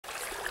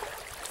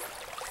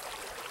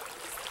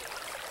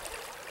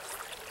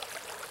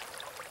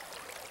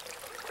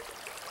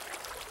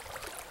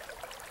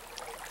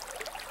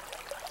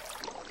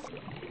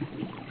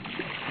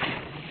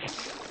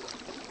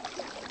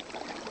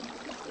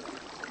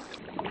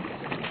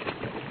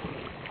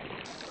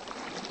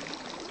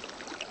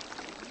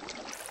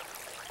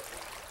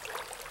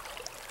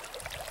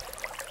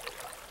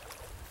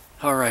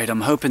Alright,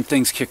 I'm hoping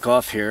things kick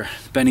off here.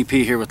 Benny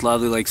P here with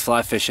Lively Legz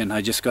Fly Fishing.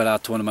 I just got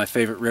out to one of my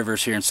favorite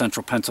rivers here in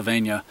central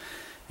Pennsylvania,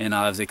 and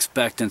I was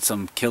expecting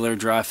some killer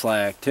dry fly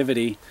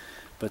activity,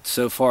 but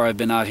so far I've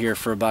been out here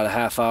for about a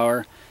half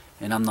hour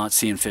and I'm not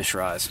seeing fish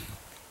rise.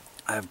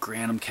 I have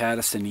Grannom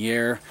Caddis in the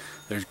air.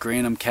 There's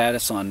Grannom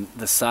Caddis on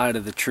the side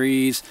of the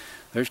trees.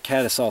 There's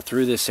caddis all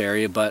through this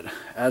area, but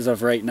as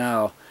of right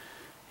now,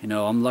 you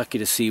know, I'm lucky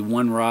to see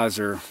one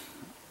riser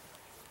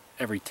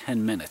every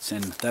 10 minutes,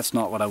 and that's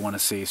not what I want to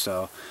see.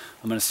 So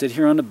I'm going to sit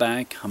here on the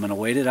bank, I'm going to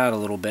wait it out a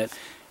little bit,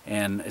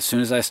 and as soon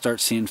as I start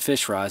seeing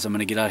fish rise, I'm going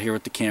to get out here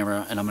with the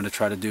camera and I'm going to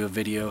try to do a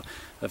video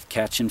of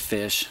catching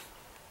fish,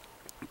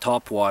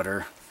 top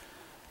water,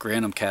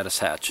 Grannom Caddis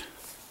hatch.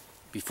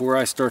 Before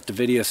I start the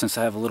video, since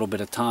I have a little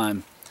bit of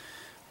time,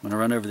 I'm going to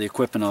run over the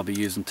equipment I'll be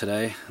using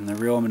today, and the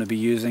reel I'm going to be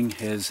using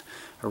is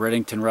a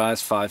Redington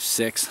Rise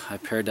 5.6. I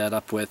paired that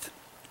up with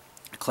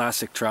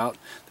classic trout,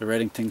 the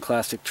Redington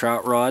classic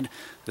trout rod.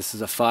 This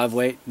is a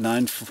 5-weight,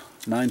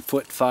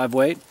 9-foot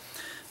 5-weight.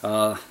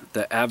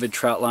 The Avid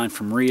trout line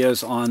from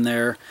Rio's on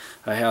there.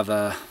 I have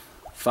a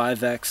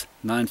 5X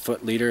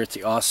 9-foot leader. It's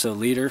the Osso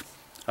leader.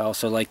 I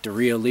also like the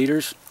Rio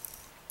leaders,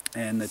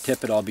 and the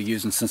tippet I'll be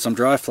using since I'm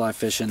dry fly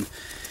fishing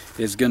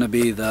is going to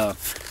be the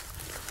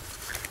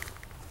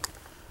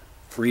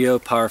Rio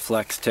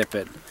PowerFlex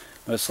tippet,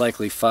 most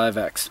likely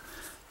 5X.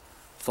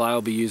 Fly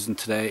I'll be using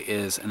today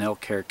is an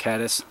Grannom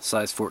Caddis,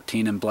 size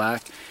 14 in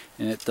black,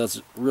 and it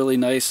does really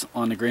nice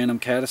on the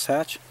Grannom Caddis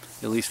hatch.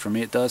 At least for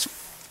me it does.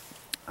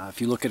 If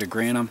you look at a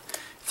Grannom,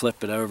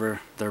 flip it over,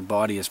 their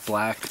body is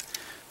black.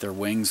 Their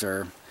wings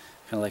are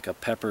kind of like a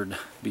peppered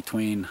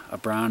between a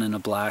brown and a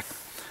black.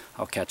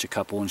 I'll catch a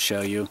couple and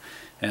show you,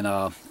 and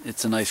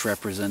it's a nice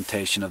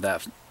representation of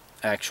that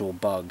actual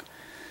bug.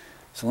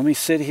 So let me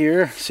sit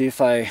here, see if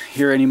I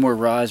hear any more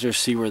risers,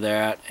 see where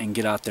they're at, and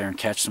get out there and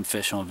catch some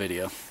fish on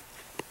video.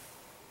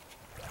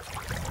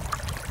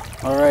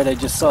 Alright, I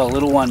just saw a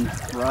little one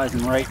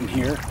rising right in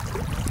here.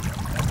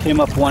 Came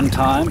up one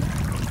time,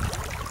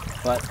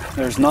 but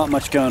there's not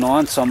much going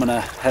on, so I'm going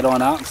to head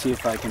on out and see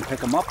if I can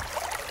pick them up.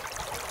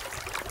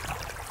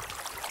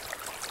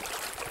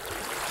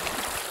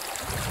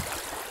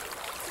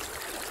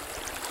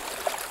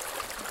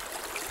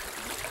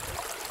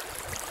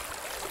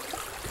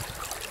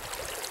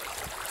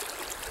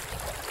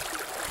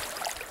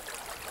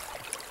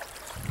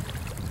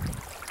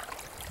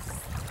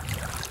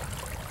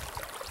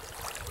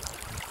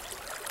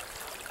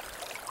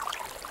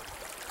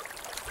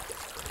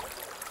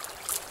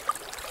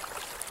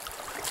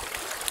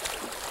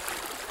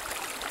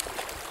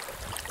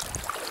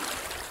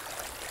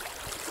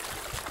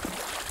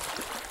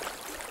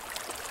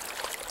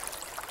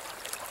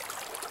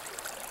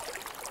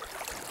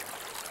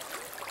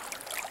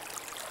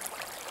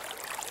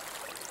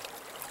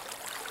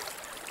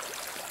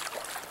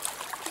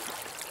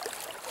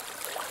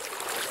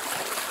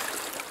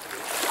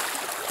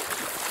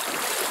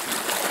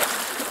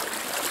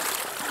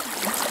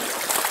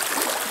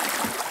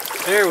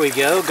 There we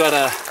go, got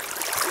a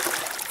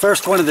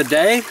first one of the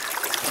day.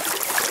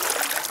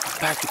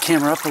 Back the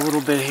camera up a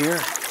little bit here.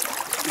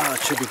 Oh,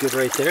 it should be good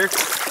right there.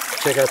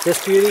 Check out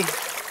this beauty.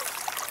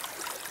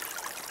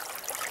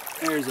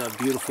 There's a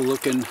beautiful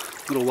looking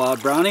little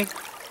wild brownie.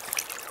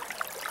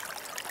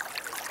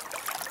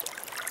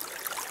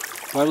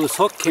 Wireless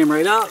hook came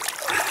right out.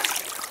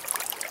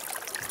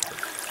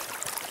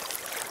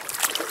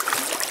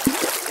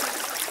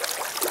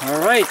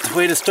 Alright,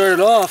 way to start it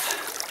off.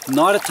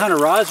 Not a ton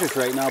of risers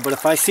right now, but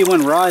if I see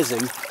one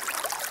rising,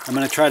 I'm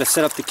going to try to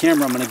set up the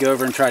camera. I'm going to go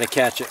over and try to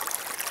catch it.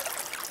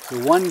 So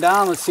one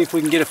down, let's see if we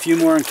can get a few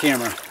more on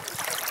camera.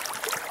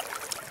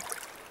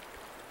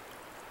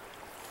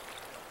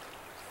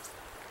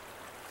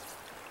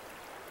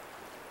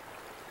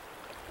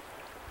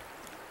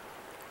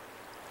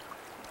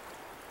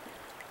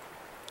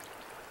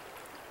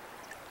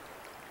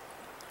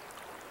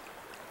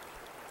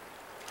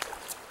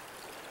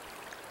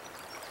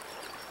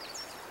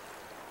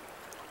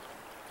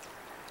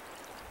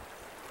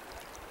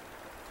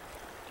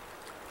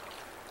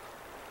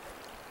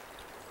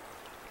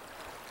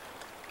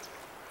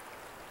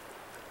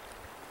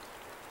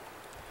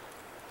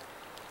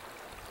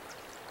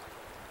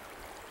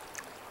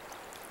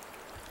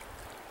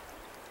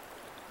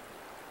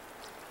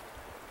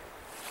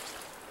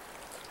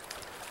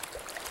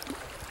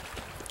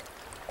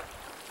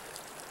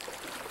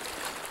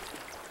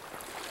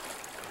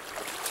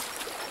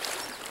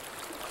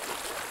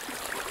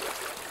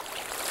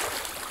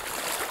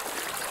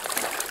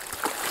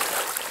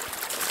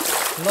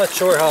 I'm not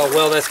sure how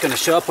well that's going to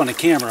show up on the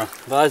camera,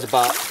 but I was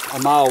about a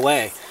mile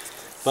away.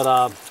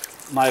 But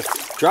my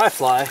dry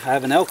fly, I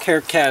have an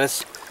Grannom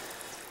Caddis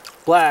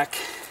black.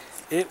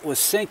 It was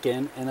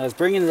sinking, and I was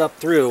bringing it up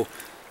through.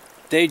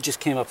 They just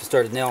came up and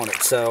started nailing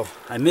it. So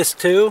I missed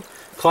two,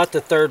 caught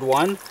the third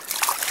one.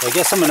 I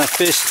guess I'm going to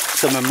fish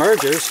some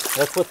emergers.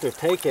 That's what they're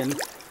taking,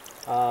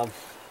 and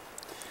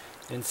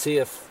see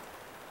if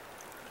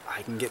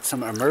I can get some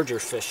emerger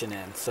fishing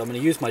in. So I'm going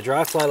to use my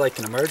dry fly like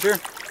an emerger.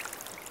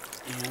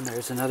 And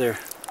there's another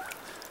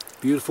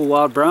Beautiful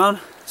wild brown.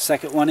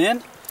 Second one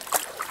in.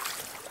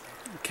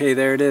 Okay,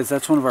 there it is.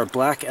 That's one of our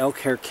black elk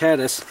hair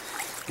caddis.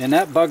 And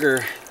that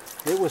bugger,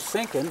 it was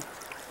sinking.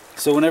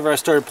 So whenever I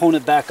started pulling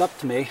it back up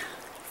to me,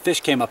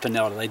 fish came up and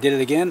nailed it. I did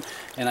it again,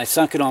 and I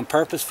sunk it on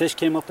purpose. Fish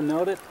came up and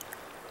nailed it.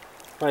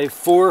 By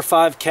 4 or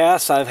 5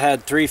 casts, I've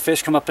had 3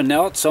 fish come up and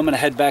nail it. So I'm going to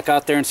head back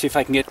out there and see if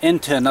I can get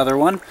into another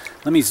one.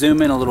 Let me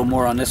zoom in a little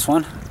more on this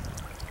one.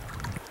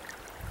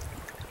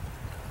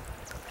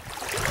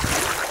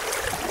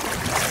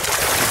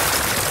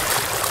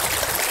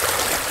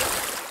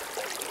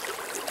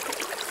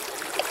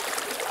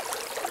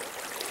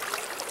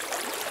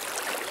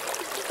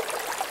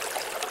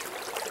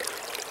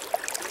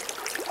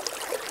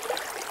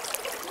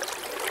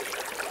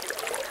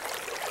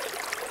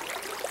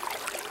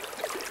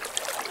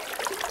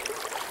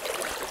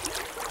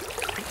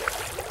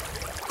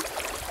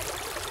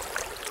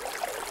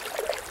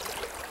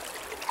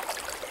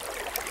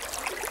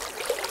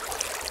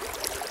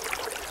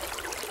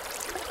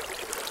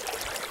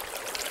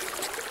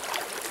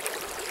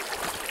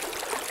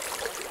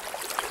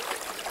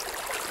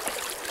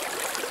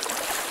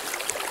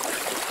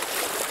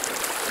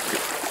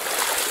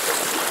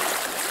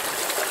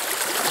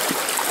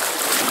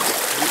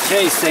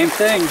 Okay, same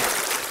thing.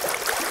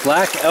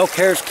 Black elk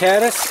hair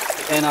caddis,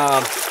 and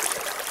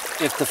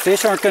if the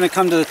fish aren't going to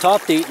come to the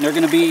top to eat and they're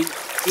going to be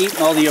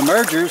eating all the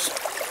emergers,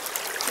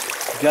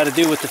 you got to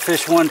do what the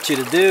fish want you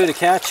to do to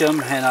catch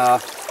them.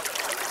 And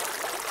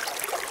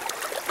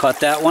caught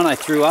that one. I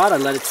threw out. I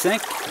let it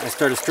sink. I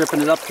started stripping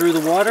it up through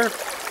the water,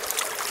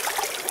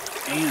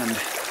 and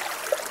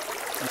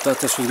I thought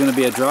this was going to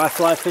be a dry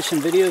fly fishing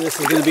video. This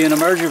is going to be an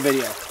emerger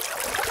video.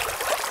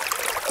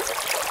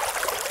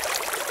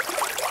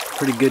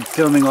 Pretty good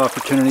filming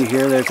opportunity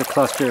here. There's a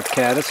cluster of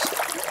caddis.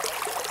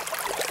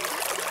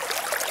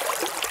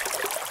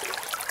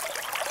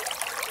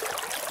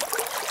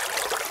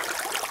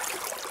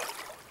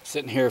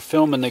 Sitting here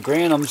filming the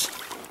Grannoms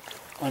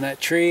on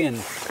that tree, and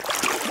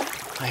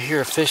I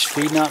hear a fish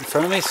feeding out in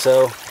front of me,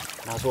 so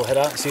might as well head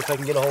out and see if I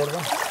can get a hold of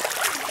them.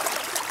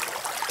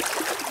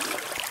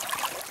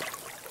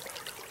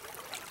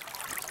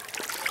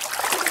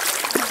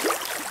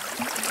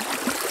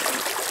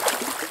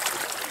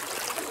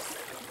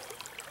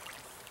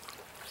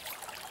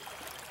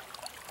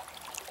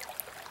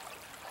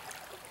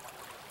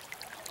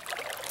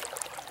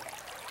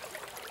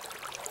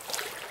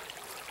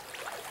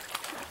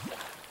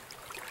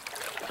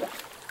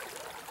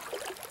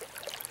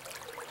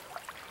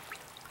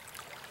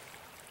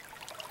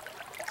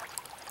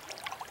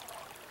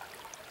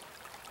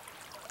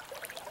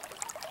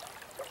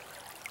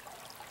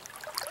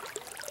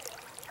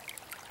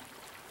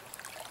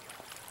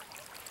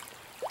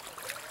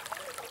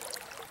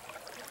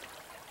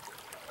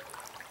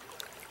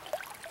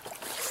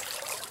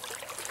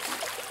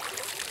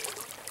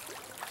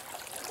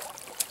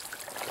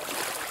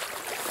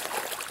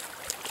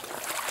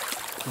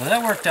 Well,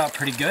 that worked out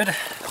pretty good.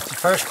 It's the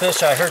first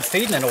fish I heard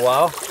feeding in a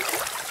while.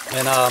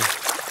 And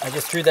I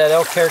just threw that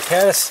elk hair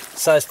caddis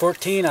size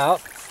 14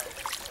 out.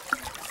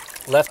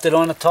 Left it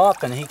on the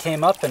top, and he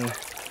came up and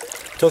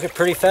took it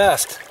pretty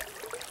fast.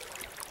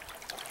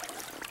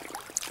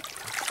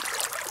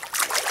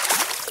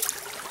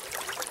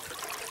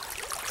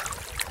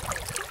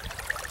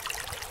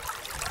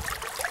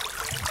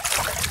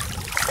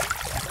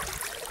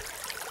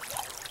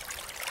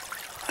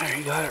 There,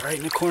 you got it right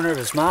in the corner of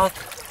his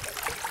mouth.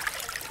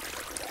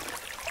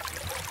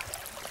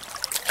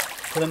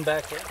 Put him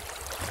back in.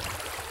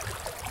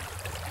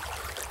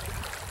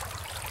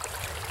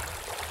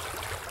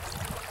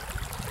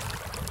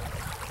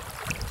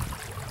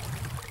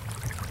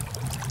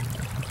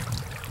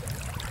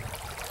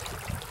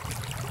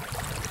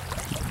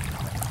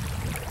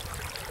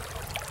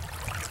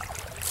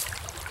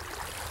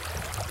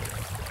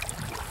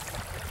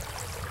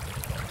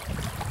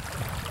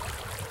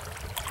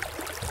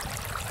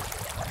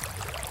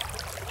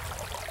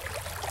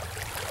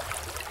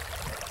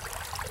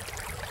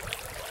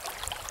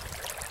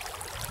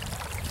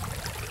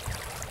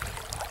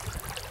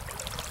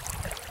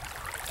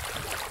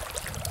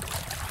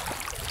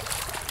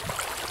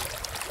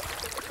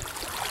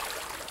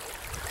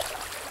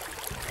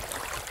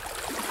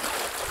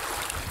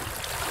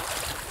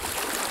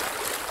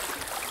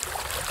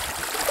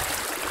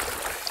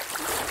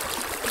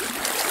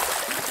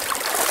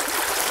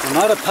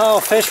 Not a pile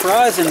of fish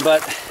rising,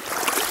 but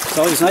it's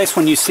always nice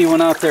when you see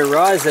one out there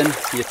rising.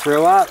 You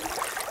throw out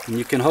and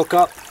you can hook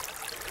up.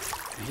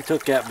 He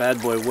took that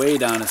bad boy way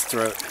down his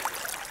throat.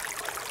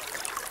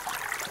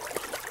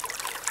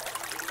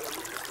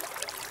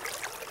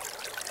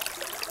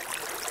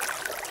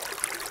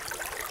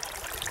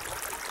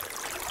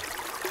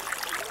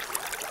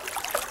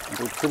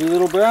 Pretty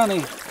little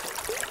brownie.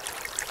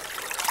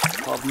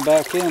 Pop him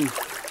back in.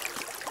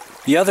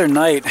 The other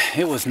night,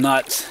 it was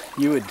nuts.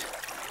 You would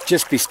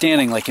just be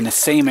standing like in the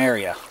same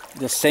area,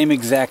 the same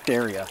exact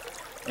area,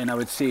 and I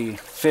would see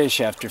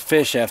fish after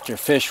fish after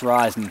fish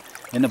rising,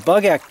 and the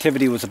bug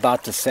activity was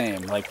about the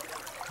same. Like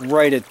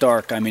right at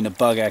dark, I mean, the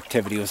bug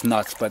activity was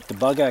nuts, but the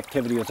bug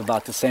activity was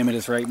about the same it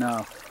is right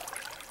now.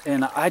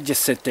 And I'd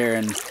just sit there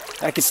and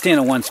I could stand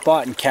in one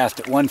spot and cast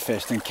at one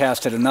fish, then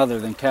cast at another,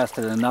 then cast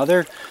at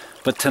another.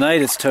 But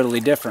tonight it's totally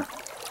different.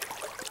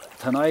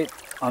 Tonight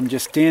I'm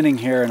just standing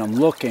here and I'm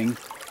looking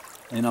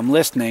and I'm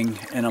listening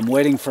and I'm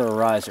waiting for a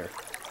riser.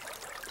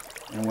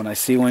 And when I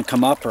see one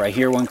come up or I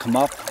hear one come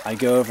up, I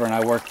go over and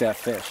I work that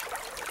fish.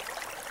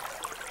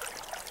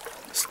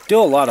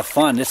 Still a lot of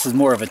fun. This is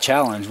more of a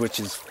challenge, which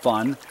is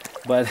fun.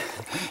 But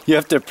you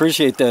have to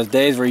appreciate those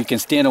days where you can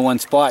stand in one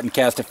spot and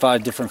cast at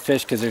 5 different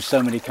fish because there's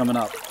so many coming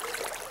up.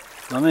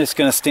 I'm just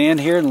going to stand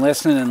here and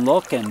listen and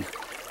look, and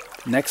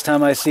next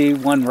time I see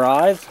one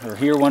rise or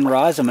hear one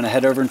rise, I'm going to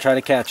head over and try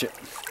to catch it.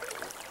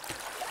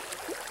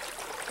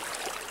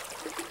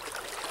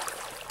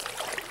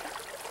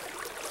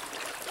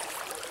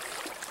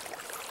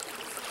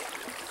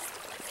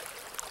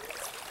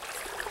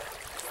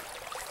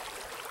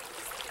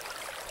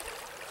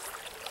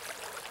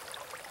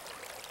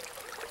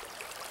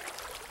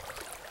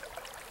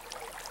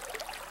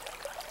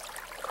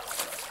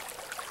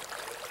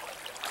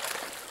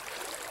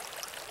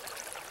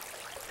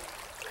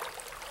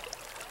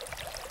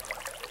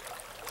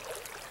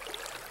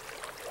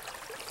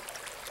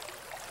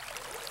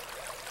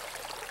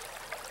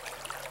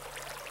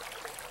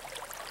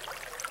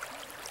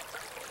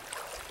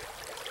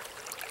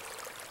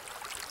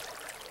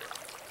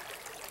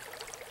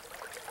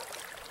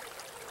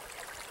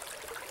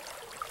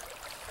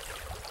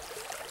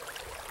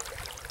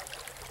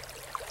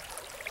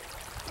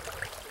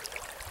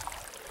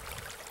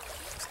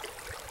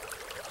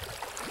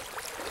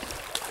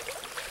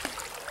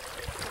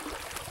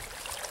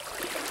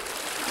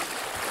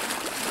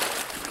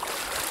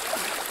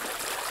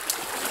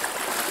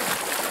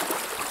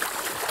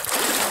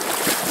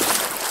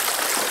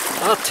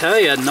 I'll tell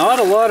you, not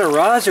a lot of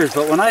risers,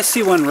 but when I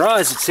see one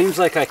rise, it seems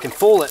like I can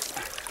fool it.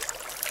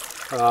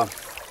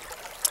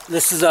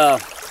 This is a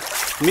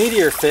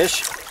meteor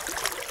fish,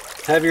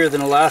 heavier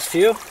than the last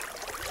few.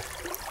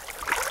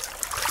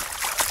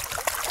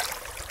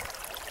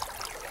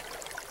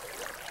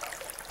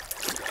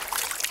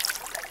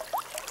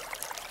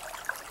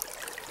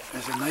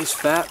 There's a nice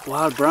fat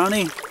wild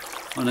brownie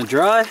on a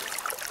dry.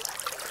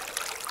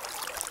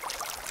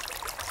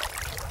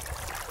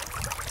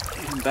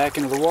 And back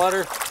into the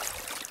water.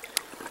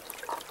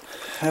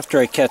 After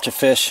I catch a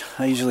fish,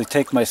 I usually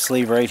take my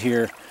sleeve right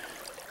here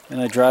and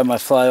I dry my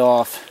fly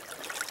off,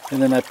 and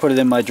then I put it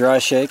in my dry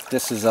shake.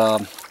 This is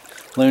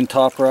loon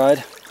top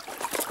ride.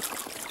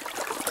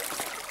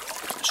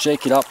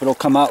 Shake it up, it'll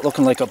come out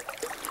looking like a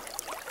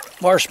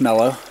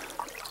marshmallow,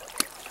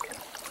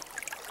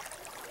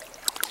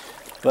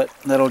 but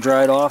that'll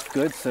dry it off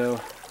good,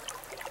 so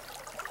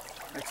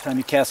next time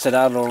you cast it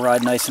out, it'll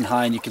ride nice and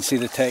high and you can see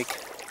the take.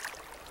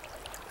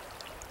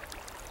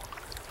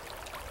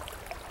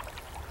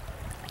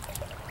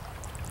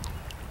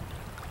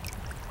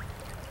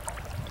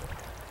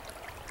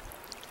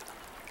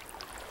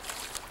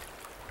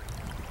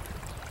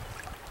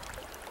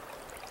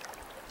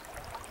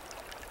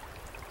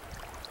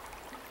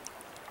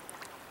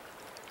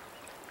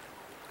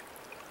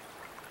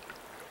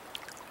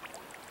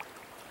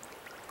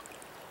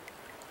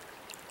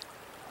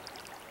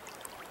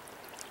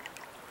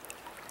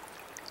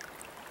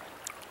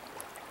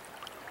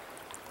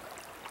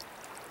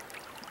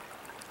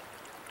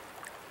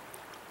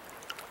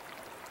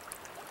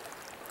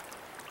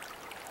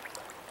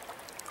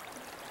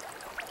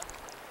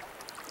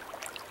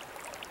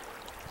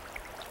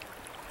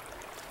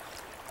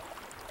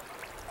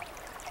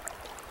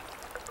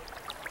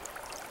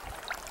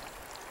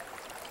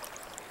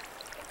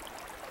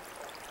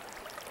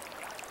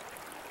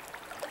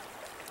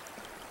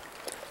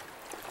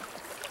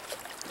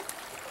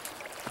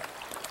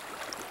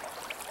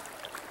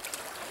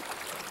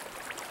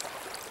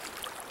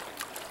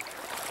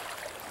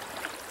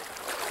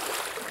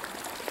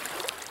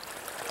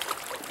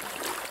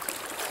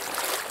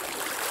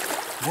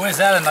 Boy, is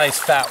that a nice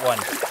fat one.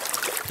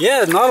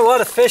 Yeah, not a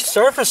lot of fish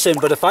surfacing,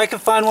 but if I can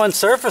find one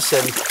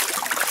surfacing,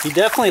 he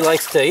definitely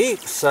likes to eat.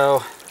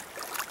 So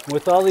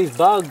with all these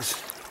bugs,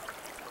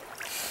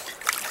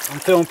 I'm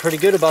feeling pretty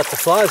good about the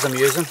flies I'm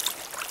using.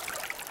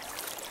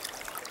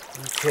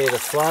 Okay, the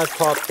fly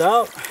popped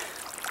out.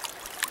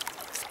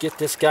 Let's get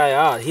this guy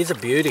out. He's a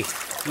beauty.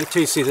 Wait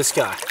till you see this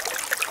guy.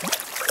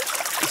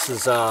 This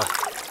is the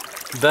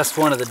best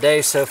one of the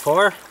day so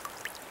far.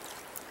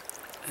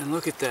 And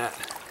look at that.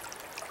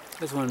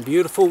 There's one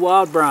beautiful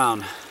wild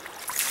brown.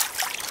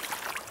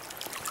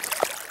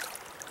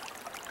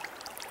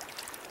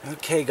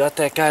 Okay, got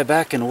that guy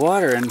back in the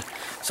water, and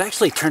it's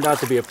actually turned out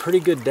to be a pretty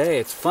good day.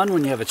 It's fun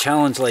when you have a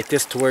challenge like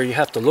this to where you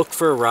have to look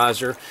for a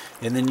riser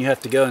and then you have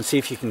to go and see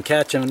if you can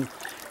catch him.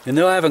 And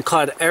though I haven't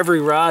caught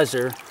every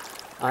riser,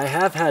 I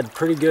have had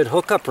pretty good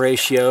hookup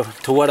ratio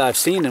to what I've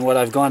seen and what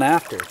I've gone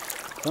after.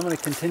 So I'm going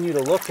to continue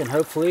to look, and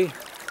hopefully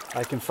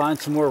I can find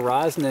some more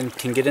rise and then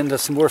can get into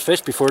some more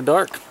fish before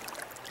dark.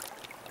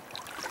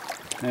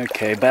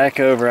 Okay, back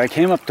over. I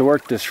came up to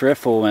work this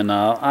riffle and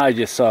I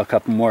just saw a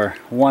couple more.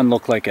 One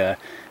looked like a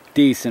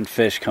decent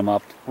fish come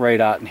up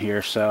right out in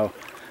here, so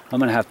I'm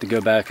gonna have to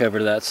go back over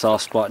to that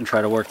soft spot and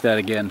try to work that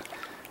again.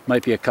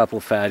 Might be a couple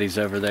fatties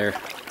over there.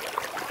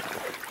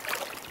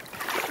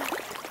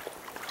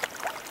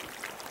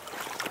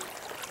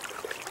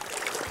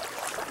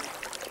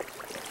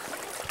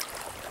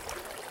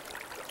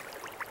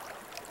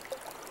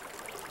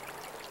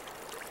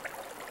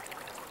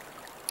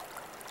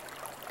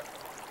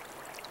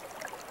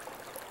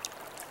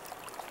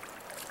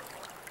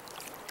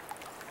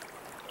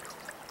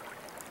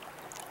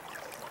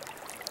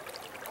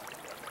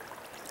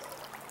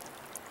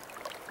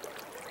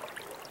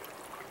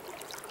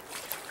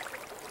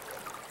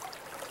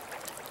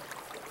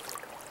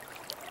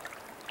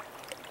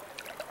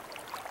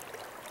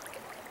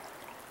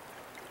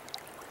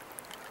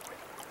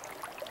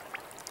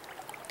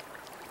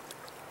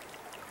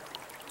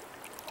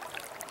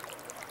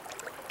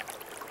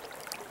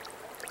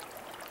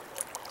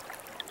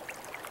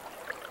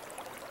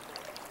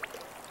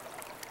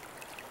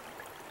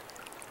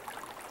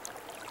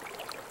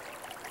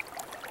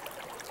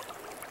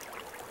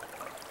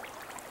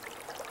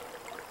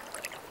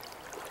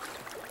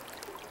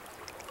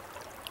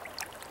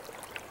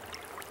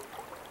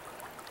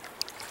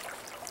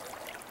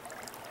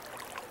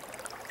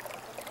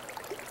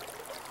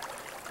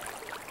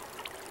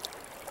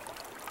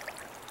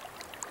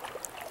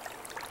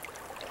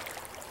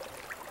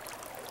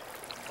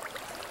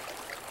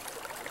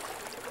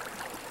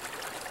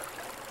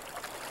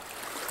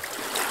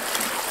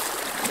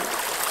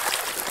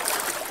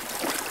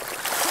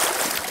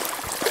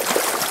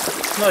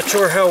 Not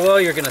sure how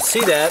well you're going to see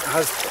that. I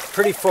was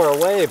pretty far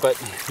away,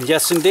 but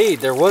yes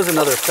indeed, there was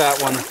another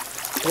fat one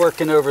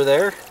working over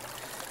there.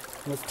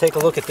 Let's take a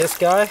look at this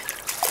guy.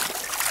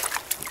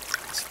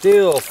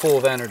 Still full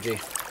of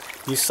energy.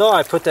 You saw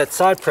I put that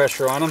side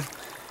pressure on him.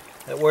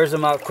 That wears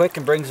him out quick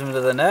and brings him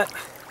to the net.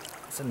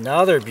 It's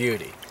another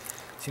beauty.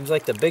 Seems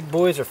like the big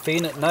boys are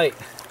feeding at night.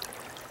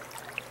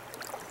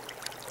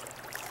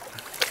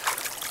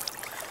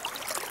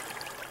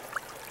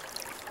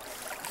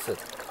 It's a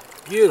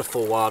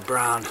beautiful wild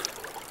brown.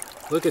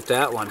 Look at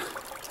that one.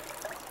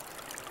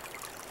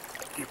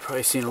 You're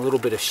probably seeing a little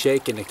bit of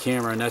shake in the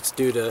camera, and that's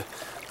due to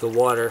the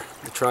water.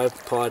 The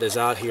tripod is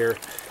out here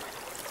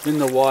in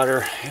the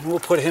water, and we'll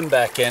put him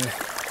back in.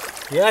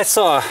 Yeah, I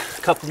saw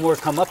a couple more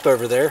come up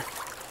over there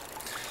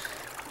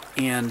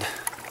and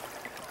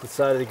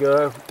decided to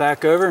go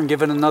back over and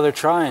give it another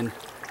try. And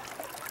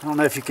I don't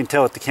know if you can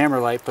tell with the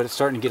camera light, but it's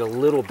starting to get a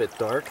little bit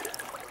dark.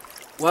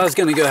 Well, I was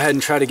going to go ahead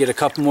and try to get a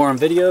couple more on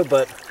video,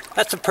 but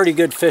that's a pretty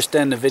good fish to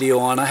end the video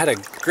on. I had a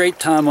great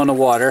time on the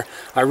water.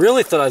 I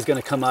really thought I was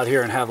going to come out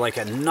here and have like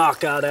a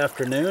knockout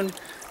afternoon,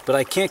 but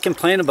I can't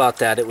complain about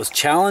that. It was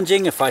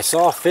challenging. If I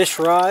saw a fish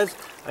rise,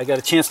 I got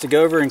a chance to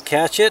go over and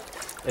catch it,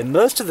 and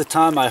most of the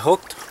time I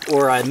hooked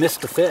or I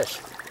missed the fish.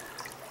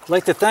 I'd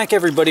like to thank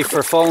everybody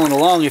for following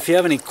along. If you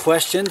have any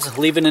questions,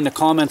 leave it in the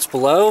comments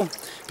below.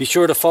 Be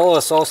sure to follow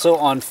us also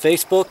on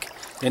Facebook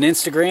and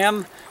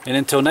Instagram. And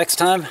until next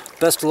time,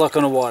 best of luck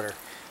on the water.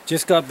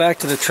 Just got back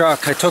to the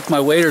truck. I took my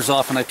waders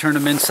off and I turned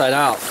them inside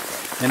out.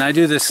 And I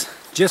do this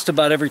just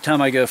about every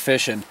time I go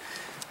fishing.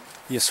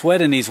 You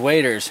sweat in these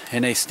waders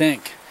and they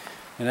stink.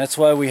 And that's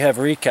why we have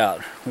Reek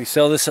Out. We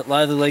sell this at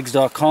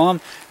livelylegs.com.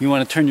 You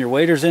want to turn your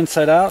waders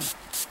inside out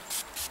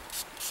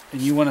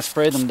and you want to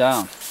spray them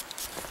down.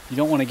 You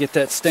don't want to get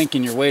that stink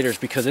in your waders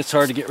because it's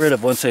hard to get rid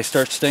of once they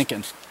start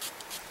stinking.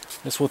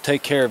 This will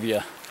take care of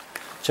you.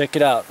 Check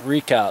it out,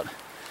 Reek Out.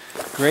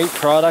 Great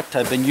product.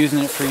 I've been using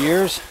it for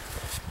years,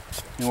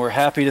 and we're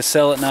happy to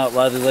sell it now at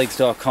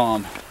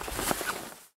livelylegs.com.